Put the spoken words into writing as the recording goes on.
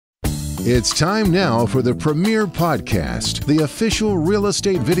It's time now for the Premier Podcast, the official real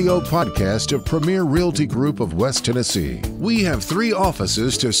estate video podcast of Premier Realty Group of West Tennessee. We have 3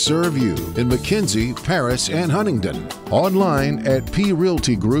 offices to serve you in McKenzie, Paris, and Huntingdon. Online at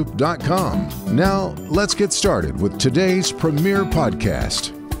prealtygroup.com. Now, let's get started with today's Premier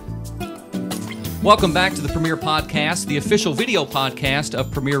Podcast. Welcome back to the Premier Podcast, the official video podcast of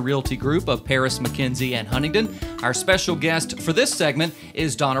Premier Realty Group of Paris, McKenzie, and Huntingdon. Our special guest for this segment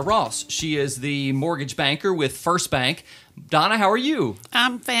is Donna Ross. She is the mortgage banker with FirstBank. Donna, how are you?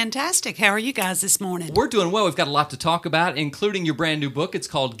 I'm fantastic. How are you guys this morning? We're doing well. We've got a lot to talk about, including your brand new book. It's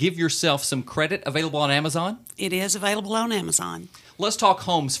called Give Yourself Some Credit, available on Amazon. It is available on Amazon. Let's talk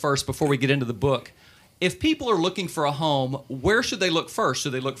homes first before we get into the book. If people are looking for a home, where should they look first?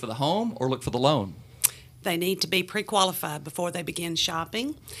 Should they look for the home or look for the loan? They need to be pre-qualified before they begin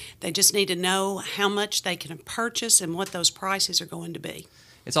shopping. They just need to know how much they can purchase and what those prices are going to be.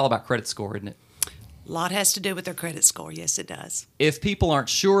 It's all about credit score, isn't it? A lot has to do with their credit score. Yes, it does. If people aren't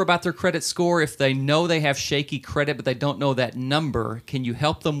sure about their credit score, if they know they have shaky credit but they don't know that number, can you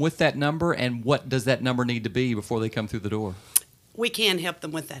help them with that number? And what does that number need to be before they come through the door? We can help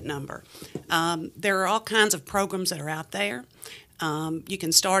them with that number. There are all kinds of programs that are out there. You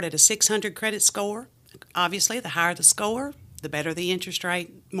can start at a 600 credit score. Obviously, the higher the score, the better the interest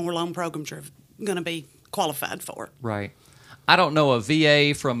rate, more loan programs are going to be qualified for. Right. I don't know a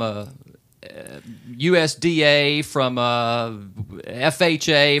VA from a USDA, from a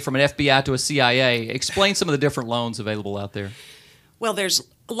FHA, from an FBI to a CIA. Explain some of the different loans available out there. Well, there's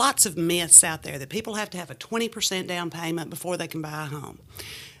lots of myths out there that people have to have a 20% down payment before they can buy a home.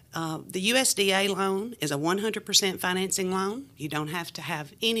 The USDA loan is a 100% financing loan. You don't have to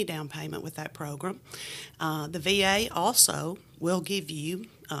have any down payment with that program. The VA also will give you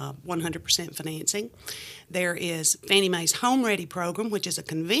 100% financing. There is Fannie Mae's Home Ready program, which is a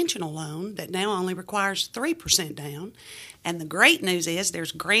conventional loan that now only requires 3% down. And the great news is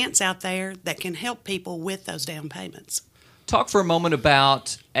there's grants out there that can help people with those down payments. Talk for a moment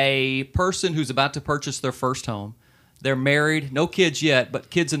about a person who's about to purchase their first home. They're married, no kids yet, but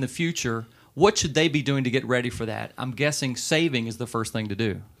kids in the future. What should they be doing to get ready for that? I'm guessing saving is the first thing to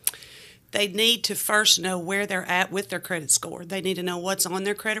do. They need to first know where they're at with their credit score. They need to know what's on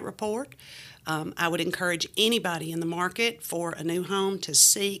their credit report. I would encourage anybody in the market for a new home to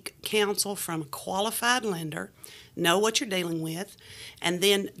seek counsel from a qualified lender, know what you're dealing with, and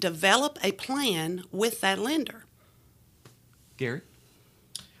then develop a plan with that lender. Garry?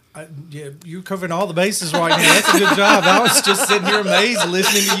 Yeah, you're covering all the bases right now. That's a good job. I was just sitting here amazed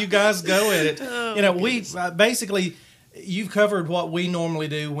listening to you guys go at it. We basically, you've covered what we normally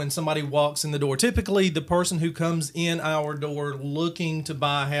do when somebody walks in the door. Typically, the person who comes in our door looking to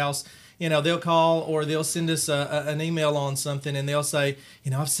buy a house, they'll call or they'll send us an email on something and they'll say,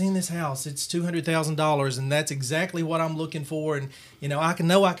 I've seen this house. It's $200,000 and that's exactly what I'm looking for. And, I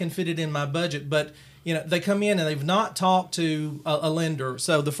can fit it in my budget. But they come in and they've not talked to a lender.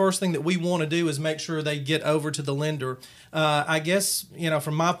 So the first thing that we want to do is make sure they get over to the lender. I guess,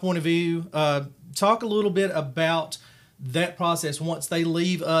 from my point of view, talk a little bit about that process once they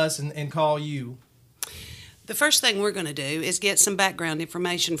leave us and call you. The first thing we're going to do is get some background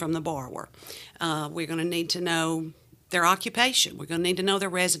information from the borrower. We're going to need to know their occupation. We're going to need to know their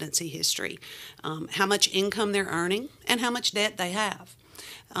residency history, how much income they're earning, and how much debt they have.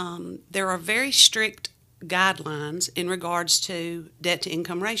 There are very strict guidelines in regards to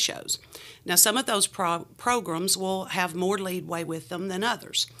debt-to-income ratios. Now, some of those programs will have more leadway with them than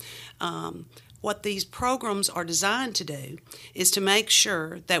others. What these programs are designed to do is to make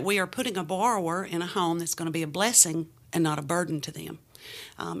sure that we are putting a borrower in a home that's going to be a blessing and not a burden to them.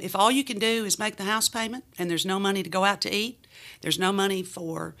 If all you can do is make the house payment and there's no money to go out to eat, there's no money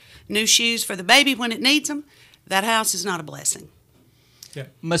for new shoes for the baby when it needs them, that house is not a blessing. Yeah.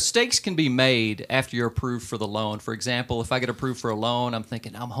 Mistakes can be made after you're approved for the loan. For example, if I get approved for a loan, I'm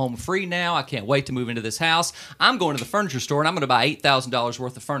thinking, I'm home free now. I can't wait to move into this house. I'm going to the furniture store and I'm going to buy $8,000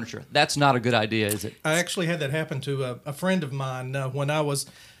 worth of furniture. That's not a good idea, is it? I actually had that happen to a friend of mine when I was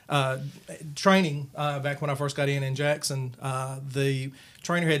training back when I first got in Jackson. The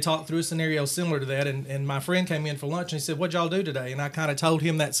trainer had talked through a scenario similar to that, and my friend came in for lunch and he said, "What'd y'all do today?" And I kind of told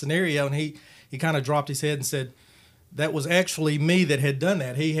him that scenario, and he kind of dropped his head and said, that was actually me that had done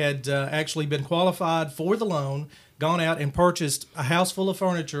that. He had actually been qualified for the loan, gone out and purchased a house full of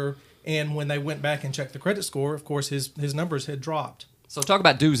furniture, and when they went back and checked the credit score, of course, his numbers had dropped. So talk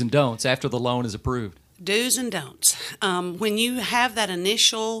about do's and don'ts after the loan is approved. Do's and don'ts. When you have that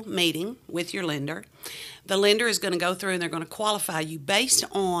initial meeting with your lender, the lender is going to go through and they're going to qualify you based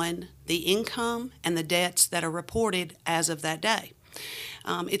on the income and the debts that are reported as of that day.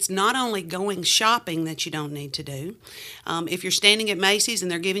 It's not only going shopping that you don't need to do. If you're standing at Macy's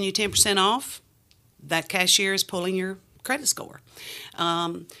and they're giving you 10% off, that cashier is pulling your credit score.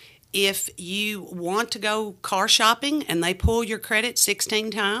 If you want to go car shopping and they pull your credit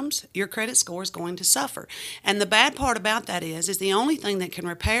 16 times, your credit score is going to suffer. And the bad part about that is the only thing that can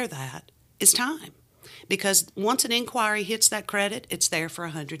repair that is time. Because once an inquiry hits that credit, it's there for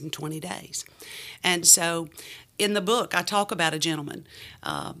 120 days. And so in the book, I talk about a gentleman.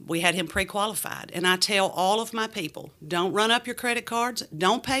 We had him pre-qualified, and I tell all of my people, don't run up your credit cards,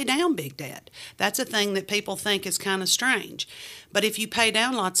 don't pay down big debt. That's a thing that people think is kind of strange. But if you pay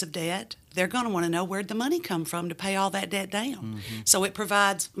down lots of debt, they're going to want to know where'd the money come from to pay all that debt down. Mm-hmm. So it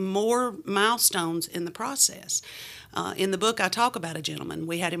provides more milestones in the process. In the book, I talk about a gentleman.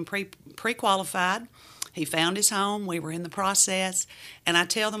 We had him pre-qualified. He found his home. We were in the process. And I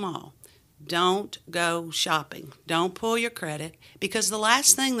tell them all, don't go shopping. Don't pull your credit, because the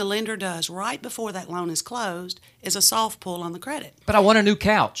last thing the lender does right before that loan is closed is a soft pull on the credit. But I want a new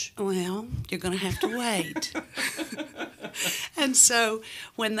couch. Well, you're going to have to wait. And so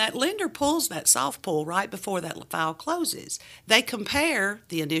when that lender pulls that soft pull right before that file closes, they compare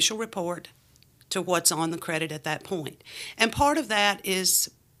the initial report to what's on the credit at that point. And part of that is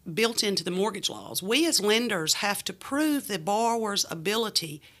built into the mortgage laws. We as lenders have to prove the borrower's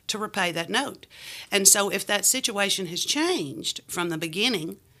ability to repay that note. And so if that situation has changed from the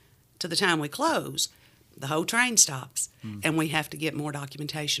beginning to the time we close, the whole train stops, and we have to get more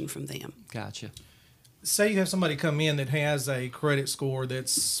documentation from them. Gotcha. Say you have somebody come in that has a credit score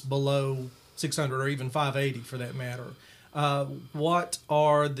that's below 600 or even 580 for that matter. What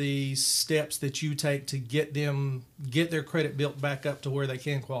are the steps that you take to get their credit built back up to where they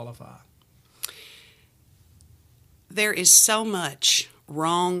can qualify? There is so much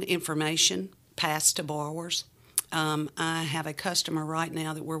wrong information passed to borrowers. I have a customer right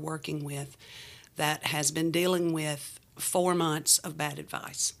now that we're working with that has been dealing with 4 months of bad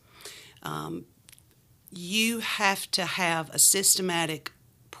advice. You have to have a systematic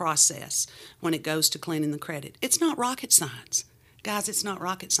process when it goes to cleaning the credit. It's not rocket science. Guys, it's not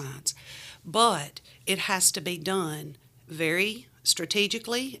rocket science. But it has to be done very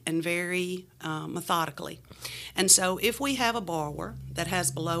strategically and very methodically. And so if we have a borrower that has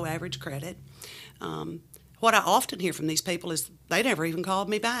below average credit, what I often hear from these people is they never even called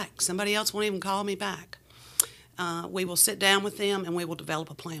me back. Somebody else won't even call me back. We will sit down with them and we will develop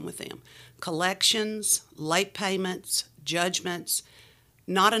a plan with them. Collections, late payments, judgments,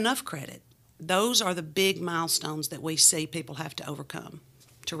 not enough credit. Those are the big milestones that we see people have to overcome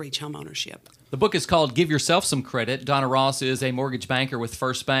to reach home ownership. The book is called Give Yourself Some Credit. Donna Ross is a mortgage banker with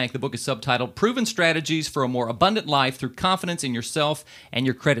FirstBank. The book is subtitled Proven Strategies for a More Abundant Life Through Confidence in Yourself and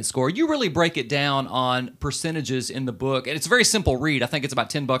Your Credit Score. You really break it down on percentages in the book. And it's a very simple read. I think it's about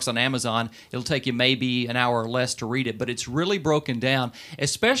 $10 on Amazon. It'll take you maybe an hour or less to read it, but it's really broken down,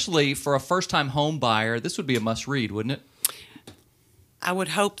 especially for a first-time home buyer. This would be a must-read, wouldn't it? I would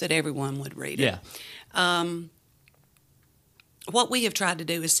hope that everyone would read it. Yeah. What we have tried to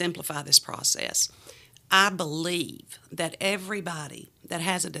do is simplify this process. I believe that everybody that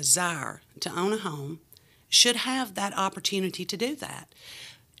has a desire to own a home should have that opportunity to do that.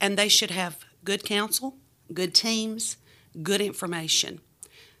 And they should have good counsel, good teams, good information.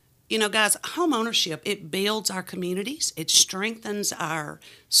 You know, guys, home ownership, it builds our communities, it strengthens our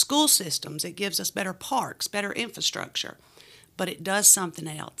school systems, it gives us better parks, better infrastructure. But it does something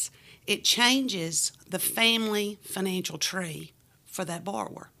else. It changes the family financial tree for that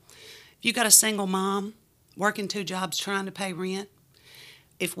borrower. If you got a single mom working 2 jobs trying to pay rent,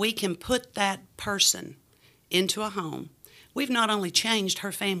 if we can put that person into a home, we've not only changed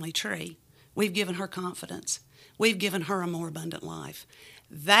her family tree, we've given her confidence. We've given her a more abundant life.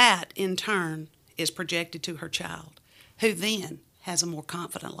 That, in turn, is projected to her child, who then has a more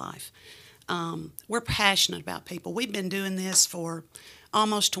confident life. We're passionate about people. We've been doing this for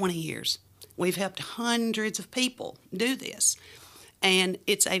almost 20 years. We've helped hundreds of people do this. And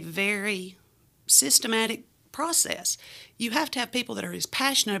it's a very systematic process. You have to have people that are as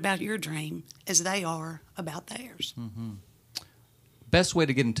passionate about your dream as they are about theirs. Mm-hmm. Best way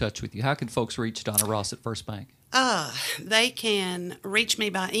to get in touch with you. How can folks reach Donna Ross at FirstBank? They can reach me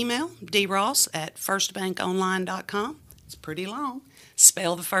by email, dross@firstbankonline.com. It's pretty long.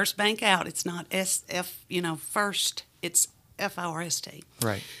 Spell the First Bank out. It's not first, it's FIRST.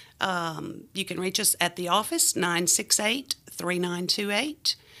 Right. You can reach us at the office,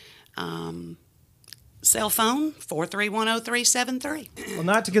 968-3928. Cell phone, 4310373. Well,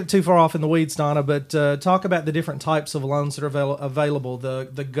 not to get too far off in the weeds, Donna, but talk about the different types of loans that are available,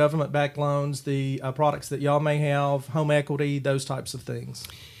 the government-backed loans, the products that y'all may have, home equity, those types of things.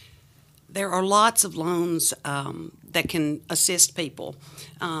 There are lots of loans that can assist people.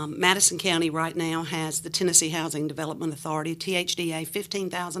 Madison County right now has the Tennessee Housing Development Authority, THDA,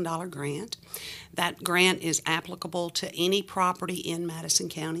 $15,000 grant. That grant is applicable to any property in Madison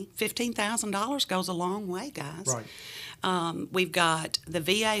County. $15,000 goes a long way, guys. Right. We've got the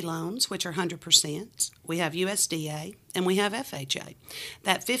VA loans, which are 100%. We have USDA, and we have FHA.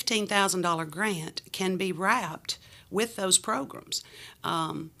 That $15,000 grant can be wrapped with those programs.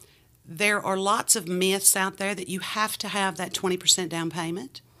 There are lots of myths out there that you have to have that 20% down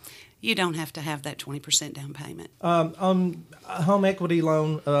payment. You don't have to have that 20% down payment. On a home equity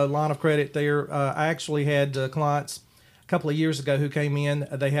loan, line of credit there, I actually had clients a couple of years ago who came in.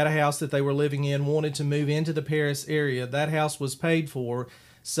 They had a house that they were living in, wanted to move into the Paris area. That house was paid for,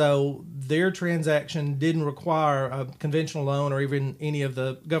 so their transaction didn't require a conventional loan or even any of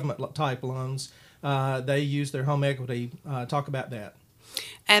the government-type loans. They used their home equity. Talk about that.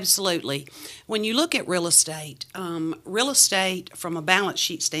 Absolutely. When you look at real estate from a balance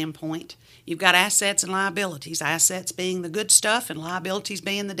sheet standpoint, you've got assets and liabilities, assets being the good stuff and liabilities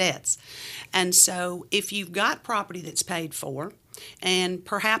being the debts. And so if you've got property that's paid for, and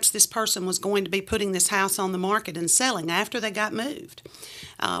perhaps this person was going to be putting this house on the market and selling after they got moved,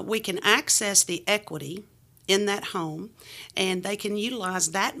 we can access the equity in that home, and they can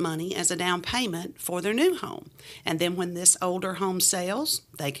utilize that money as a down payment for their new home. And then when this older home sells,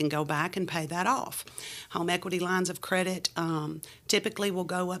 they can go back and pay that off. Home equity lines of credit typically will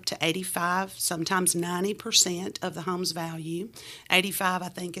go up to 85, sometimes 90% of the home's value. 85, I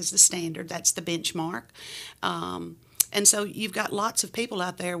think, is the standard. That's the benchmark. And so you've got lots of people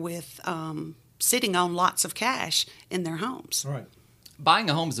out there with sitting on lots of cash in their homes. Right. Buying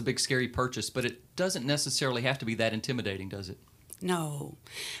a home is a big, scary purchase, but it doesn't necessarily have to be that intimidating, does it? No.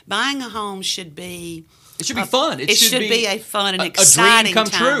 Buying a home should be... It should be fun. It should be a fun and exciting a dream come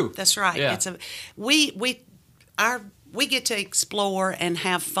time. true. That's right. Yeah. We get to explore and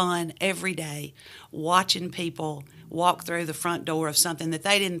have fun every day watching people walk through the front door of something that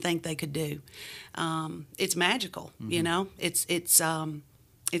they didn't think they could do. It's magical, you know. It's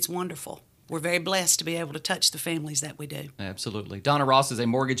wonderful. We're very blessed to be able to touch the families that we do. Absolutely. Donna Ross is a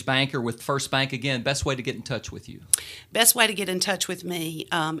mortgage banker with FirstBank. Again, best way to get in touch with you? Best way to get in touch with me,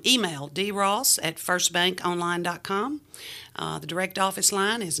 email dross@firstbankonline.com. The direct office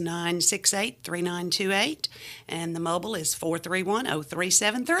line is 968-3928, and the mobile is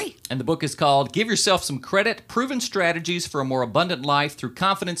 431-0373. And the book is called Give Yourself Some Credit, Proven Strategies for a More Abundant Life Through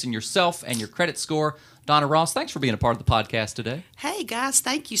Confidence in Yourself and Your Credit Score. Donna Ross, thanks for being a part of the podcast today. Hey, guys,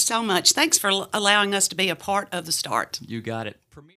 thank you so much. Thanks for allowing us to be a part of the start. You got it.